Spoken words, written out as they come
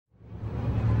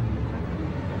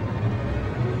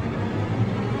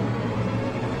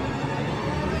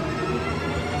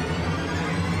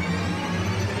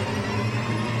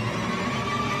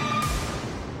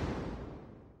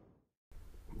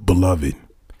Beloved,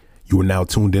 you are now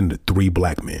tuned in to Three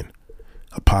Black Men,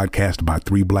 a podcast by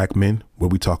three black men where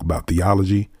we talk about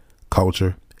theology,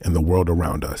 culture, and the world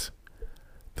around us.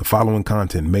 The following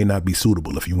content may not be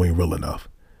suitable if you ain't real enough.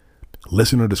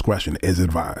 Listener discretion is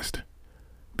advised,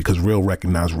 because real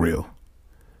recognize real.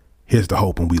 Here's the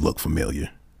hope when we look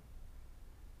familiar.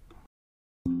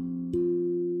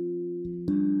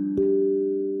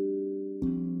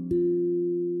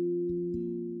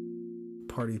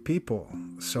 Party people.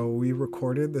 So we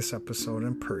recorded this episode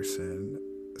in person,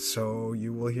 so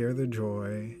you will hear the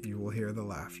joy, you will hear the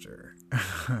laughter.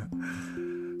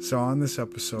 So on this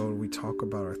episode, we talk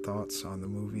about our thoughts on the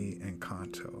movie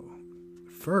Encanto.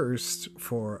 First,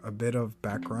 for a bit of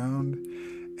background,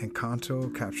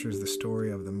 Encanto captures the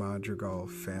story of the Madrigal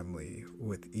family,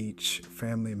 with each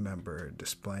family member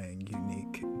displaying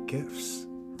unique gifts,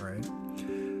 right?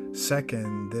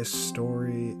 Second, this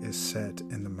story is set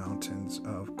in the mountains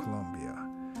of Colombia.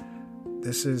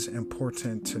 This is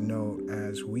important to note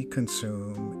as we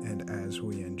consume and as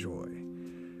we enjoy.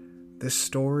 This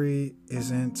story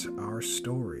isn't our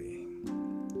story.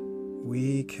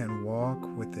 We can walk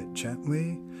with it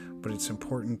gently, but it's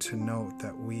important to note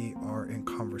that we are in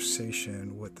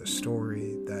conversation with the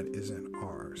story that isn't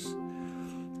ours.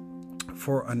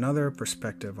 For another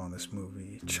perspective on this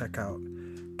movie, check out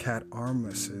Kat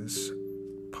Armas's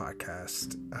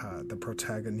podcast, The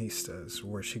Protagonistas,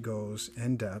 where she goes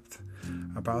in depth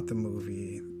about the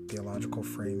movie, theological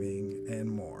framing, and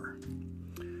more.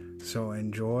 So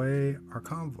enjoy our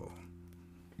convo.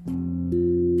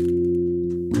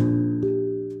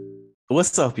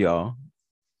 What's up, y'all?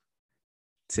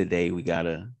 Today we got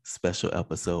a special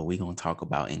episode. We're going to talk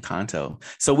about Encanto.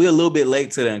 So we're a little bit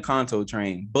late to the Encanto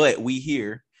train, but we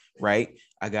here, right?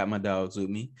 I got my dogs with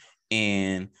me,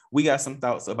 and we got some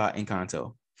thoughts about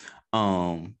Encanto.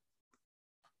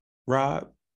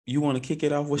 Rob, you want to kick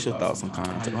it off? What's your thoughts on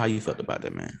Encanto? How you felt about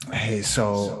that, man? Hey,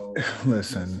 so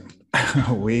listen,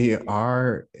 we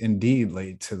are indeed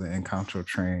late to the Encanto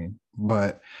train,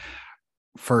 but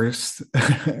first,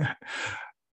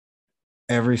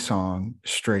 every song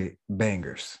straight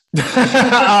bangers.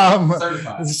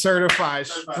 Certified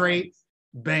straight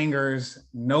bangers,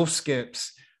 no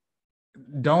skips.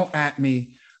 Don't at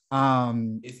me.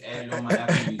 It's added on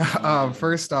my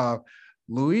First off,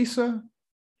 Luisa,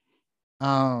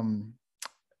 that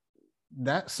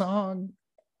song,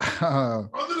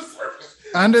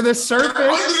 Under the Surface.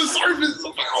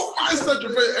 Oh, my, such a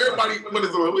favorite. Everybody, what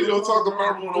is it? We don't talk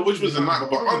about which was a knock,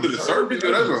 but Under the Surface.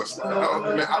 Yeah, that's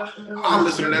I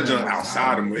listen to that junk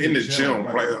outside and in the gym,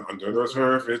 play Under the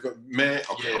Surface. Man,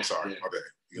 okay, I'm sorry, my bad.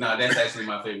 No, that's actually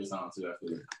my favorite song too.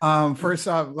 I feel. First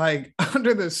off, like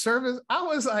Under the Surface, I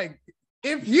was like,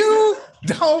 if you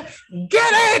don't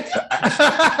get it,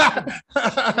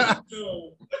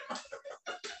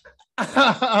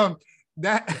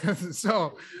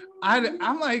 so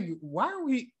I'm like, why are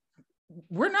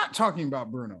we're not talking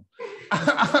about Bruno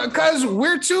because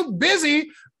we're too busy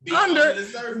being under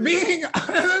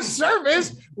the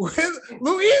surface with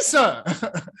Luisa.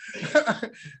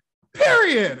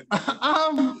 Period.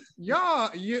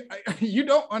 Y'all, you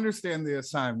don't understand the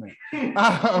assignment.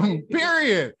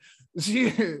 Period. She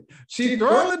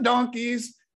throw the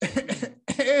donkeys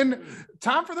and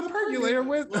time for the percolator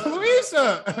with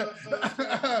Luisa.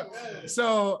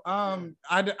 So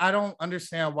I don't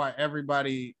understand why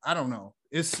everybody, I don't know.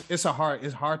 It's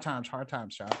hard times,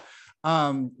 child.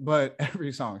 But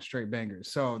every song straight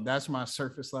bangers. So that's my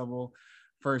surface level.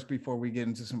 First, before we get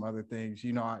into some other things,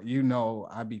 you know,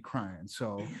 I be crying.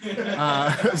 So,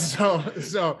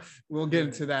 so we'll get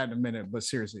into that in a minute. But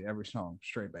seriously, every song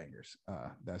straight bangers.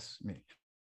 That's me.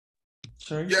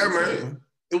 Sure. Yeah, man.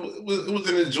 It was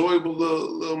an enjoyable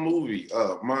little movie.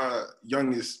 My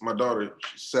youngest, my daughter,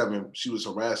 she's 7. She was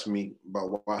harassing me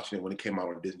about watching it when it came out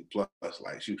on Disney Plus.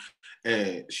 Like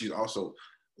she's also,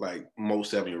 like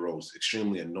most 7-year-olds,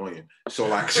 extremely annoying. So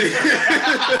like,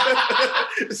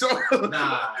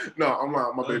 no, I'm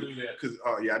not my baby, because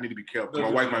I need to be careful.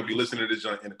 My wife might be listening to this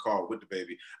in the car with the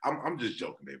baby. I'm just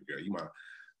joking, baby girl. You my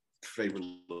favorite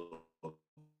little.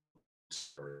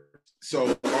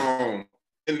 So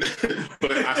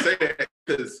but I say that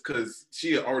because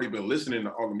she had already been listening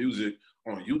to all the music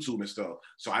on YouTube and stuff,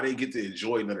 so I didn't get to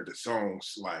enjoy none of the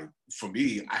songs. Like for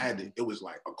me, it was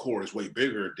like a chorus way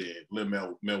bigger than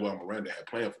Lin-Manuel Miranda had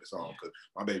planned for the song, because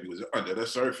my baby was Under the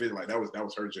Surface, like that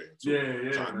was her jam too.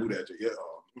 Yeah. So I knew that.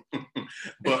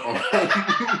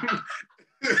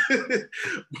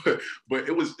 But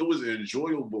it was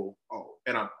enjoyable.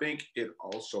 And I think it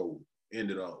also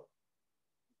ended up.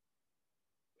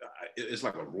 It's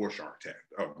like a Rorschach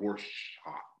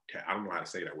I don't know how to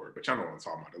say that word, but y'all know what I'm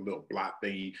talking about. The little blot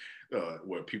thingy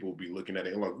where people will be looking at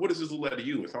it and like, what does this look like to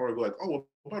you? And somebody will be like, oh,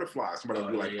 a butterfly. Somebody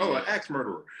will be like, an axe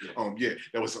murderer. Yeah,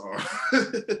 that was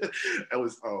that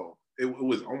was it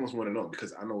was almost one of them,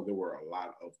 because I know there were a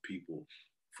lot of people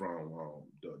from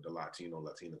the Latina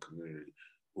community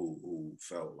who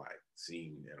felt like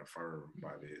seen and affirmed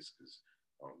by this, because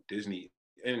Disney,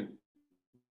 and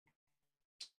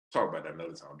talk about that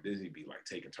another time. Disney be like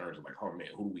taking turns of like, oh man,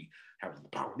 who do we have? The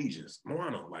Polynesians,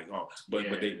 Moana, like, but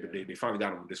they finally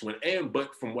got them this one.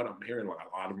 But from what I'm hearing, like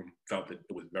a lot of them felt that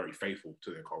it was very faithful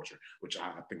to their culture, which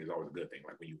I think is always a good thing.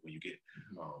 Like when you get,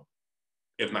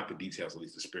 if not the details, at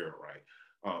least the spirit right.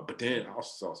 But then I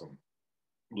also saw some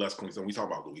less queens, and we talk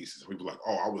about Luis, people like,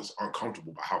 oh, I was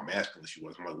uncomfortable by how masculine she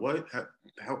was. I'm like, what? The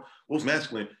hell? What was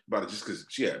masculine about it? Just because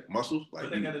she had muscles? Like,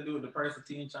 what they got to do with the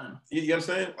diversity in China? You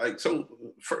understand? Like, so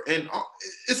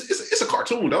it's a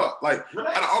cartoon, dog. Like,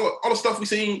 all the stuff we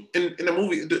seen in the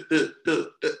movie,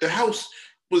 the house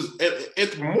was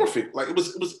anthropomorphic. Like, it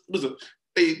was a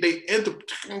they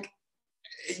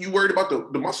you worried about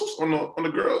the muscles on the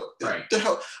girl? Right. The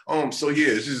hell? So yeah,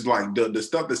 it's just like the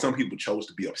stuff that some people chose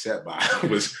to be upset by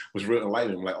was real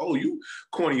enlightening. Like, oh, you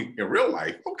corny in real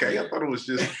life? Okay, I thought it was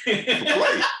just for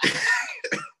play.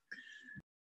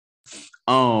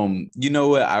 You know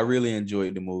what? I really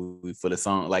enjoyed the movie for the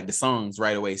song. Like the songs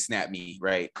right away snapped me,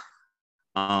 right?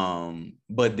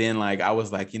 But then like I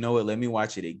was like, you know what, let me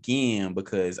watch it again,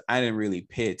 because I didn't really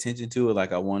pay attention to it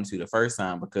like I wanted to the first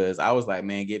time, because I was like,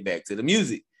 man, get back to the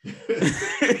music.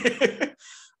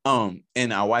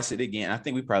 And I watched it again. I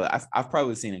think I've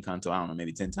probably seen Encanto, I don't know,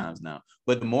 maybe 10 times now.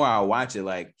 But the more I watch it,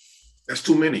 like, that's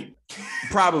too many.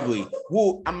 Probably.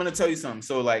 Well, I'm gonna tell you something.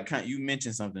 So like you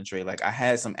mentioned something, Trey. Like I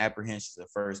had some apprehensions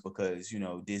at first, because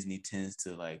Disney tends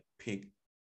to like pick,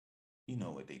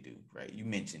 what they do, right? You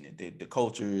mentioned it, the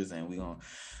cultures, and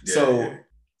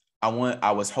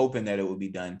I was hoping that it would be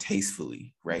done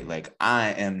tastefully, right? Like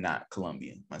I am not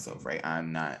Colombian myself, right?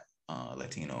 I'm not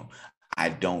Latino. I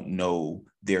don't know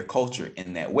their culture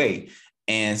in that way.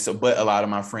 And so, but a lot of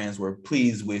my friends were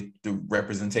pleased with the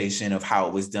representation of how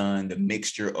it was done, the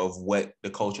mixture of what the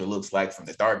culture looks like, from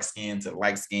the dark skin to the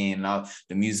light skin and all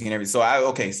the music and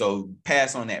everything. So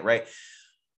pass on that, right?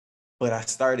 But I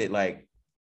started like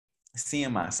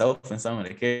seeing myself in some of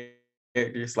the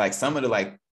characters. Like some of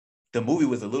the movie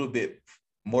was a little bit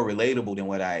more relatable than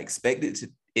what I expected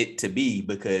it to be,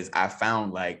 because I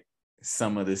found like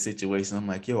some of the situations, I'm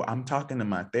like, yo, I'm talking to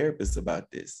my therapist about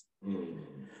this.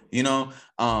 And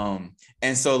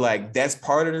so like that's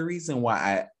part of the reason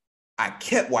why I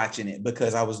kept watching it,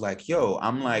 because I was like, yo,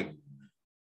 I'm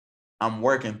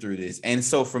working through this. And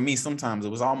so for me, sometimes it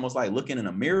was almost like looking in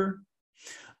a mirror,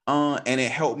 and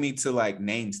it helped me to like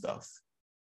name stuff.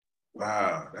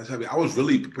 Wow, that's heavy. I was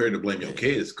really prepared to blame your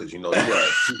kids, because you were 2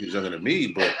 years younger than me.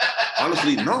 But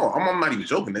honestly, no, I'm not even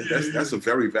joking. That's a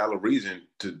very valid reason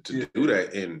to do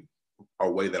that in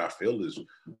a way that I feel is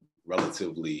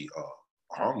relatively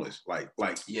harmless.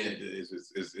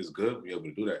 It's good to be able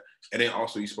to do that. And then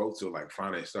also you spoke to like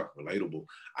finding stuff relatable.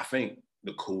 I think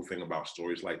the cool thing about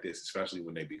stories like this, especially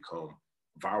when they become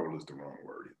viral, is the wrong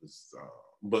word.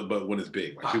 But when it's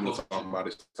big, like people talking about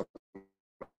it.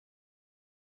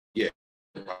 Yeah,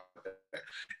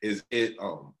 is it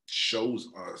shows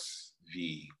us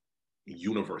the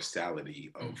universality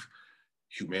of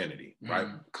humanity, right?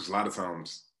 Because a lot of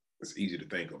times it's easy to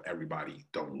think of everybody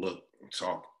don't look and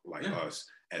talk like us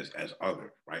as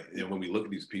other, right? And when we look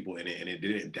at these people, and it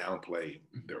didn't downplay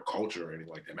their culture or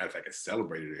anything like that. Matter of fact, it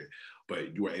celebrated it,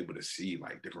 but you were able to see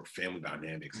like different family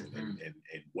dynamics and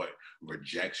what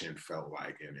rejection felt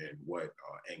like, and what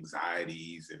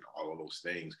anxieties and all of those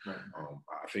things.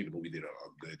 I think the movie did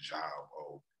a good job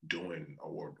of doing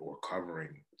or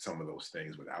covering some of those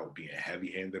things without being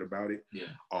heavy-handed about it.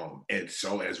 And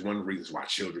so as one of the reasons why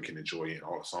children can enjoy it, and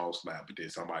all the songs slap, but then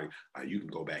somebody you can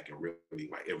go back and really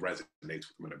like it resonates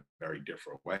with them in a very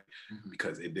different way,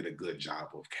 because it did a good job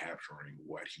of capturing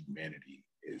what humanity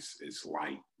is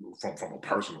like from a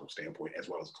personal standpoint as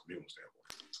well as a communal standpoint.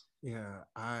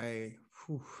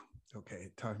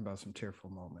 Okay, talking about some tearful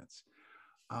moments.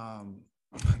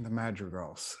 The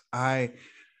Madrigals.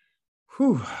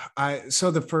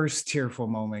 So the first tearful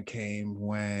moment came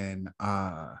when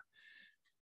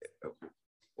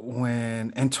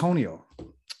Antonio,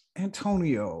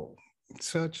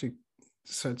 such a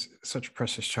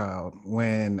precious child,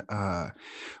 when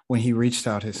he reached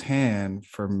out his hand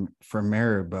for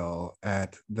Maribel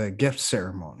at the gift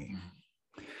ceremony.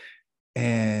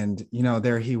 And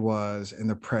there he was in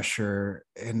the pressure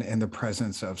and in the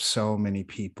presence of so many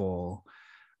people,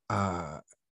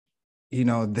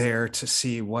 there to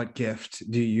see what gift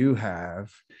do you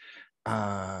have,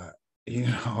 and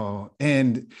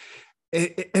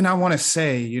I want to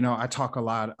say, I talk a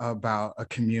lot about a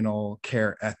communal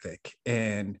care ethic,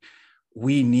 and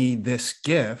we need this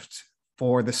gift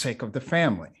for the sake of the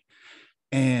family.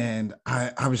 And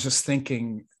I was just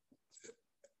thinking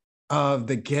of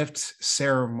the gift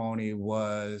ceremony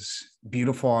was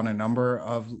beautiful on a number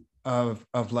of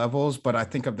levels, but I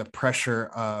think of the pressure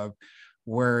of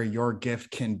where your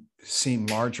gift can seem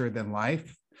larger than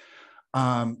life,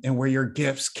 and where your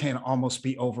gifts can almost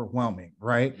be overwhelming,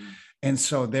 right? Mm-hmm. And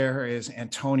so there is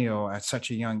Antonio at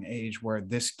such a young age where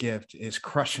this gift is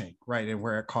crushing, right? And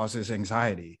where it causes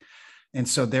anxiety. And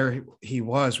so there he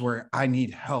was where I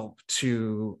need help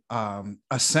to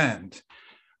ascend,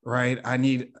 right? I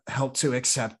need help to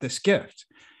accept this gift.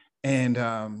 And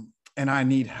I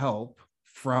need help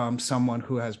from someone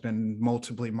who has been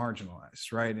multiply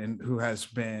marginalized, right? And who has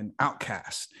been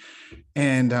outcast.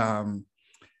 And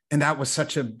that was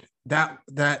such a,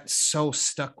 that so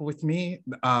stuck with me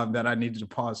that I needed to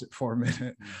pause it for a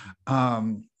minute,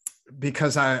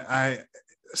 because I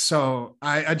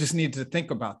just needed to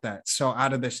think about that. So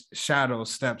out of the shadow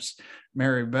steps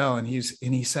Maribel, and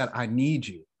he said, "I need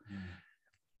you."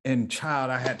 And child,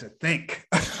 I had to think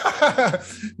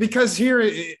because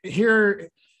here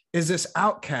is this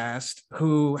outcast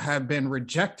who had been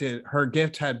rejected. Her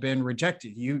gift had been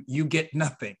rejected. You get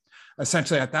nothing.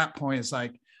 Essentially, at that point, it's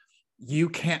like, you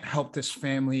can't help this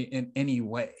family in any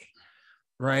way,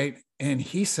 right? And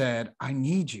he said, "I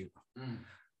need you."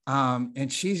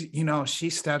 And she's,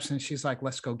 she steps and she's like,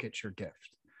 "Let's go get your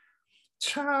gift."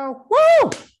 Child,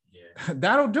 woo! Yeah.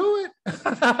 That'll do it.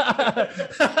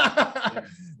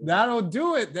 That'll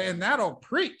do it. And that'll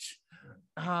preach.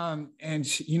 And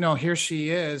she, here she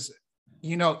is,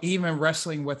 even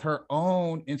wrestling with her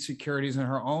own insecurities and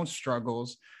her own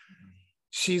struggles.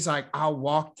 She's like, "I'll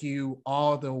walk you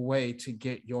all the way to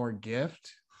get your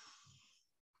gift."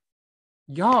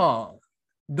 Y'all,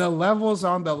 the levels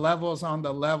on the levels on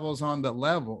the levels on the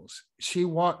levels. She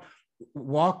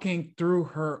walking through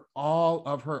all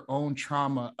of her own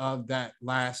trauma of that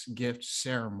last gift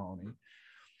ceremony,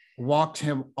 walked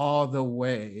him all the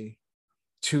way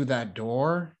to that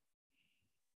door.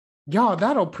 Y'all,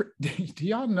 do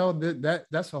y'all know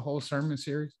that's a whole sermon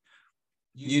series?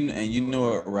 You know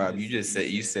what, Rob,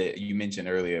 you mentioned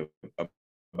earlier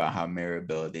about how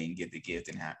Maribel didn't get the gift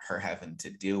and her having to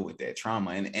deal with that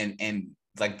trauma. And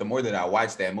like, the more that I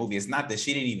watched that movie, it's not that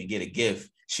she didn't even get a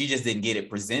gift. She just didn't get it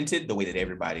presented the way that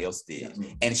everybody else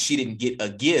did. And she didn't get a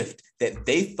gift that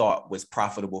they thought was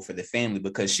profitable for the family,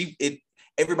 because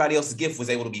everybody else's gift was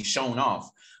able to be shown off,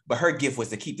 but her gift was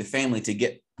to keep the family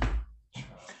together.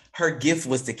 Her gift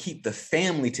was to keep the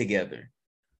family together.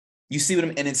 You see what I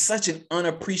mean? And it's such an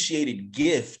unappreciated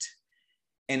gift.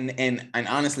 And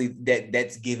honestly,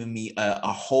 that's given me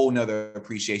a whole nother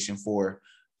appreciation for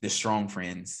the strong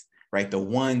friends, right? The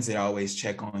ones that always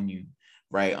check on you,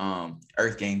 right?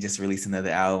 Earth Gang just released another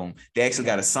album. They actually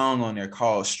got a song on there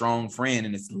called Strong Friend,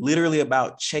 and it's literally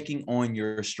about checking on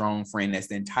your strong friend. That's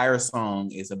the entire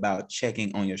song, is about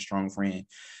checking on your strong friend,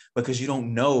 because you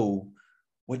don't know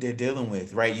what they're dealing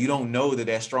with, right? You don't know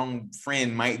that strong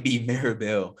friend might be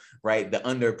Maribel, right? The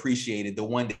underappreciated, the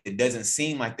one that doesn't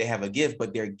seem like they have a gift,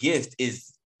 but their gift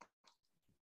is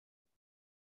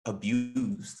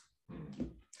abused.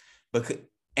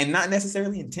 And not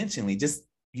necessarily intentionally, just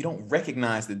you don't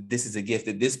recognize that this is a gift,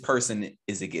 that this person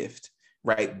is a gift,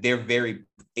 right? Their very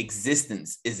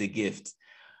existence is a gift,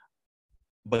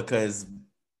 because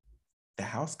the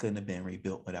house couldn't have been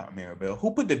rebuilt without Maribel.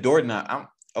 Who put the doorknob?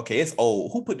 Okay, it's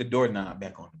old. Who put the doorknob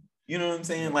back on? You know what I'm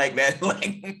saying? Like that,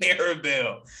 like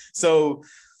Maribel. So,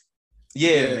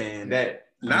 yeah, man, that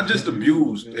not just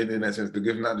abused in that sense. The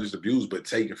gift not just abused, but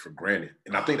taken for granted.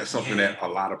 And I think that's something that a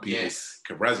lot of people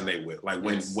can resonate with. Like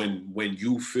when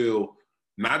you feel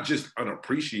not just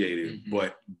unappreciated,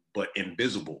 but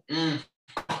invisible.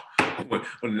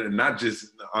 When not just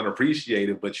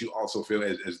unappreciated, but you also feel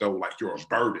as though like you're a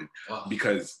burden,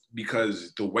 because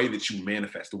the way that you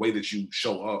manifest, the way that you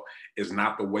show up is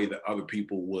not the way that other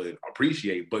people would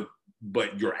appreciate,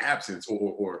 but your absence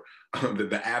or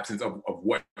the absence of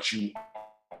what you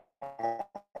are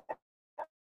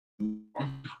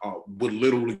would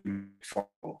literally fall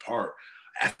apart.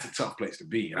 That's a tough place to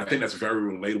be. And I think that's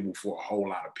very relatable for a whole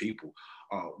lot of people.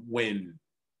 When,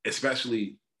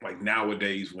 especially like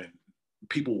nowadays, when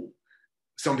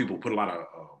some people put a lot of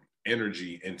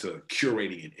energy into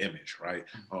curating an image, right?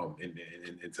 And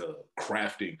into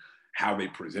crafting how they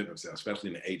present themselves, especially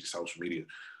in the age of social media.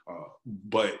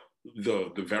 But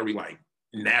the very like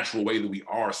natural way that we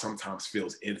are sometimes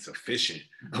feels insufficient,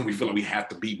 and we feel like we have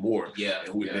to be more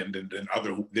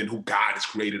than who God has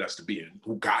created us to be and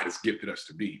who God has gifted us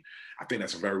to be. I think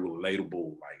that's a very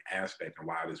relatable aspect and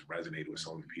why this resonated with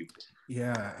so many people.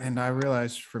 Yeah, and I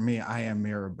realized for me, I am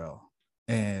Mirabelle,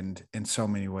 and in so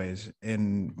many ways,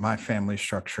 in my family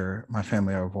structure, my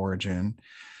family of origin,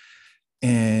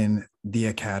 in the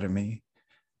academy,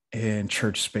 in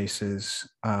church spaces,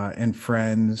 in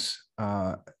friends.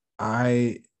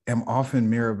 I am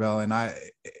often Mirabelle, and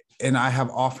I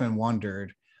have often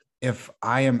wondered if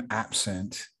I am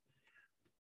absent,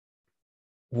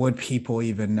 would people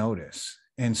even notice?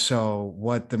 And so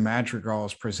what the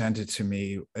madrigals presented to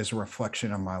me is a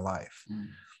reflection of my life.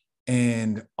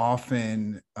 And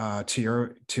often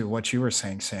to what you were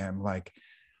saying, Sam, like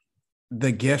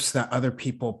the gifts that other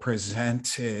people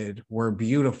presented were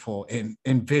beautiful and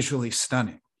visually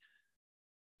stunning.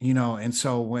 And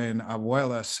so when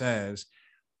Abuela says,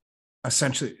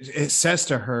 essentially, it says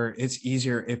to her, it's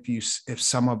easier if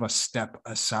some of us step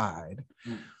aside.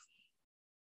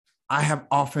 I have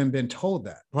often been told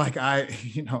that,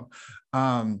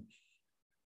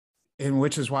 and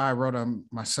which is why I wrote on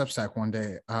my Substack one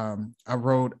day, I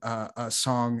wrote a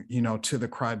song, to the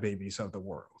crybabies of the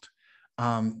world,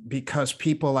 because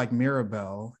people like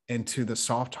Mirabelle and to the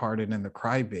soft-hearted and the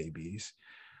crybabies,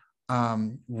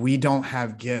 we don't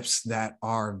have gifts that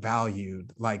are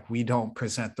valued. Like we don't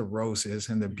present the roses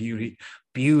and the beauty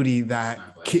that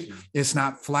it's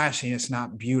not flashy, it's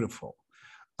not beautiful.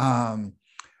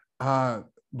 But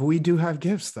we do have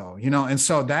gifts though, and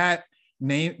so that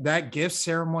gift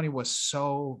ceremony was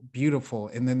so beautiful.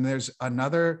 And then there's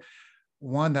another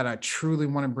one that I truly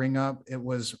want to bring up. It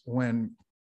was when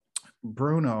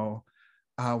Bruno,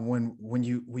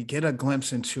 we get a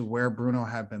glimpse into where Bruno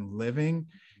had been living,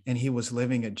 and he was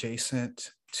living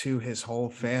adjacent to his whole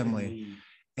family.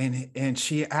 And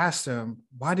she asked him,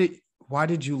 why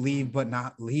did you leave but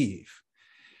not leave?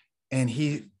 And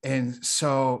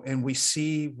we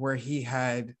see where he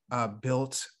had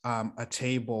built a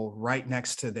table right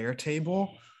next to their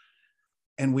table.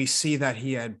 And we see that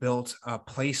he had built a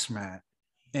placemat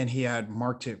and he had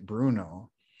marked it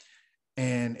Bruno.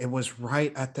 And it was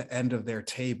right at the end of their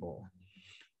table.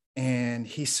 And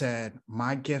he said,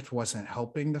 my gift wasn't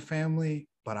helping the family,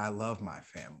 but I love my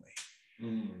family.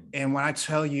 And when I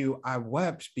tell you I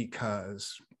wept,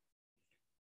 because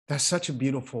that's such a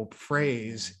beautiful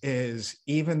phrase, is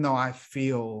even though I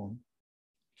feel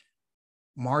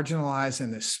marginalized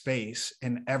in this space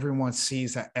and everyone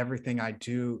sees that everything I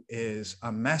do is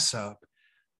a mess up,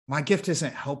 my gift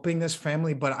isn't helping this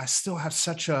family, but I still have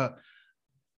such a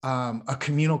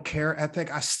communal care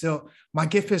ethic. My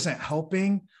gift isn't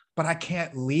helping, but I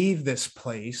can't leave this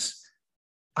place.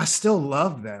 I still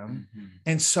love them.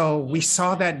 And so we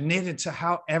saw that knit into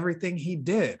how everything he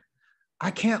did.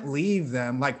 I can't leave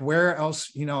them. Like where else,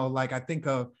 I think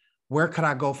of where could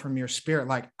I go from your spirit?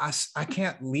 Like I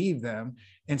can't leave them.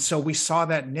 And so we saw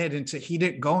that knit into, he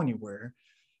didn't go anywhere.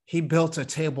 He built a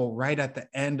table right at the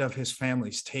end of his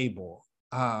family's table.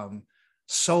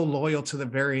 So loyal to the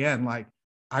very end. Like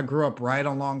I grew up right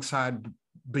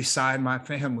beside my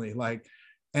family.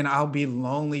 And I'll be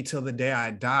lonely till the day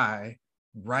I die,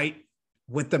 right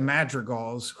with the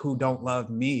madrigals who don't love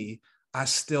me. I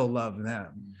still love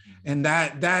them. And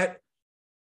that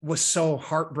was so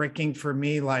heartbreaking for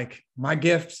me. Like my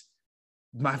gift,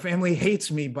 my family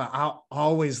hates me, but I'll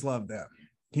always love them,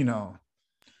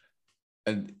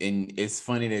 And it's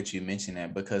funny that you mentioned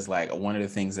that, because one of the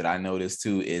things that I noticed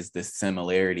too is the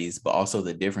similarities, but also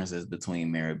the differences between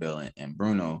Mirabelle and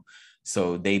Bruno.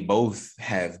 So they both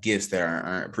have gifts that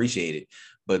aren't appreciated,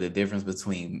 but the difference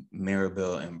between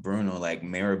Mirabelle and Bruno,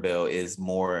 Mirabelle is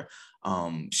more,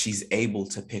 she's able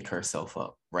to pick herself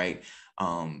up, right?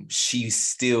 She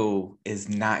still is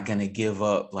not going to give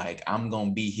up. I'm going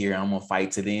to be here. I'm going to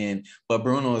fight to the end. But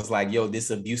Bruno is like, yo,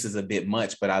 this abuse is a bit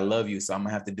much, but I love you. So I'm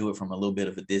gonna have to do it from a little bit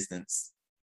of a distance.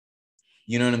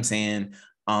 You know what I'm saying?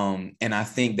 And I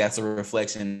think that's a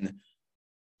reflection.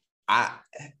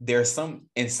 In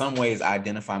some ways I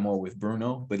identify more with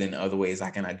Bruno, but in other ways I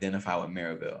can identify with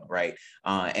Mirabelle, right?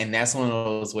 And that's one of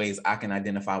those ways I can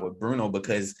identify with Bruno,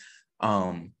 because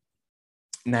not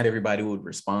everybody would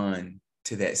respond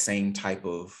to that same type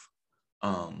of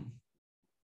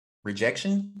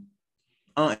rejection,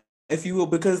 if you will,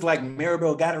 because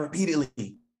Mirabelle got it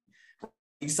repeatedly.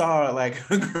 You saw her,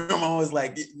 her grandma was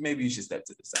like, maybe you should step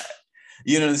to the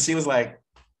side. She was like,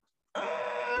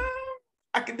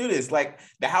 I can do this.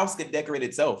 The house could decorate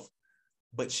itself,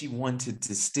 but she wanted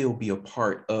to still be a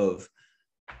part of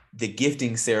the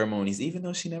gifting ceremonies, even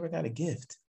though she never got a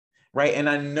gift, right? And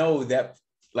I know that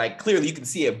like clearly you can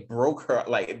see it broke her.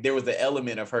 Like there was the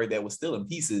element of her that was still in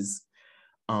pieces.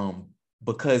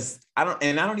 Because I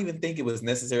don't even think it was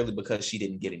necessarily because she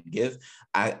didn't get a gift.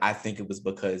 I think it was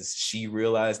because she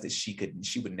realized that she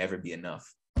would never be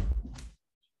enough.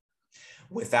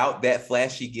 Without that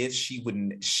flashy gift, she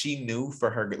knew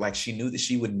that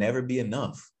she would never be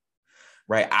enough.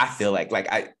 Right. I feel like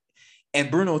and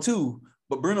Bruno too,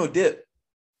 but Bruno dipped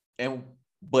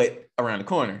but around the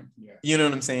corner. Yeah. You know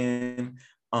what I'm saying?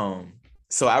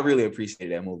 So I really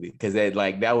appreciated that movie because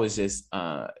that was just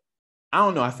I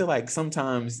don't know. I feel like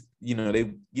sometimes, you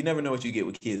never know what you get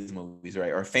with kids movies,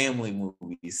 right? Or family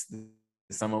movies.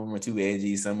 Some of them are too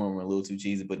edgy. Some of them are a little too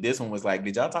cheesy. But this one was like,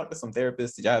 did y'all talk to some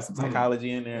therapists? Did y'all have some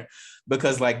psychology in there?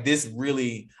 Because this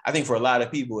really, I think for a lot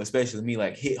of people, especially me,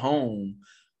 hit home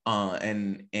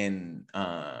and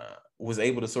was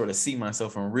able to sort of see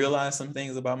myself and realize some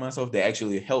things about myself that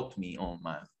actually helped me on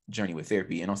my journey with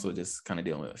therapy and also just kind of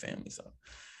dealing with family. So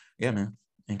yeah, man.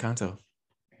 Encanto.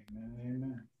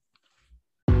 Amen.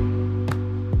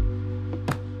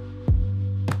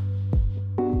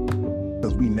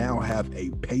 Because we now have a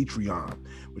Patreon,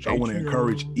 which I want to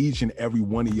encourage each and every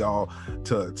one of y'all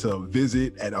to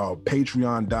visit at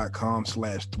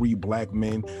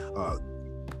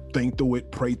patreon.com/3blackmen. Think through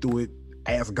it, pray through it,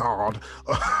 ask God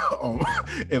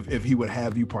if he would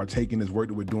have you partake in this work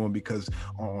that we're doing, because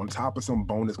on top of some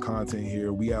bonus content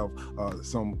here, we have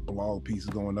some blog pieces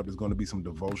going up. There's going to be some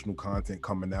devotional content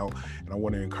coming out, and I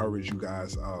want to encourage you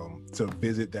guys to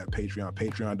visit that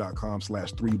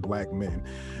patreon.com/3blackmen.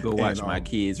 Go watch my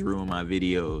kids ruin my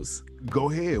videos. Go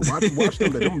ahead, watch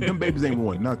them. Them babies ain't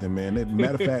ruining nothing, man.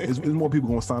 Matter of fact, there's more people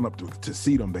gonna sign up to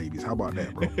see them babies. How about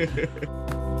that, bro?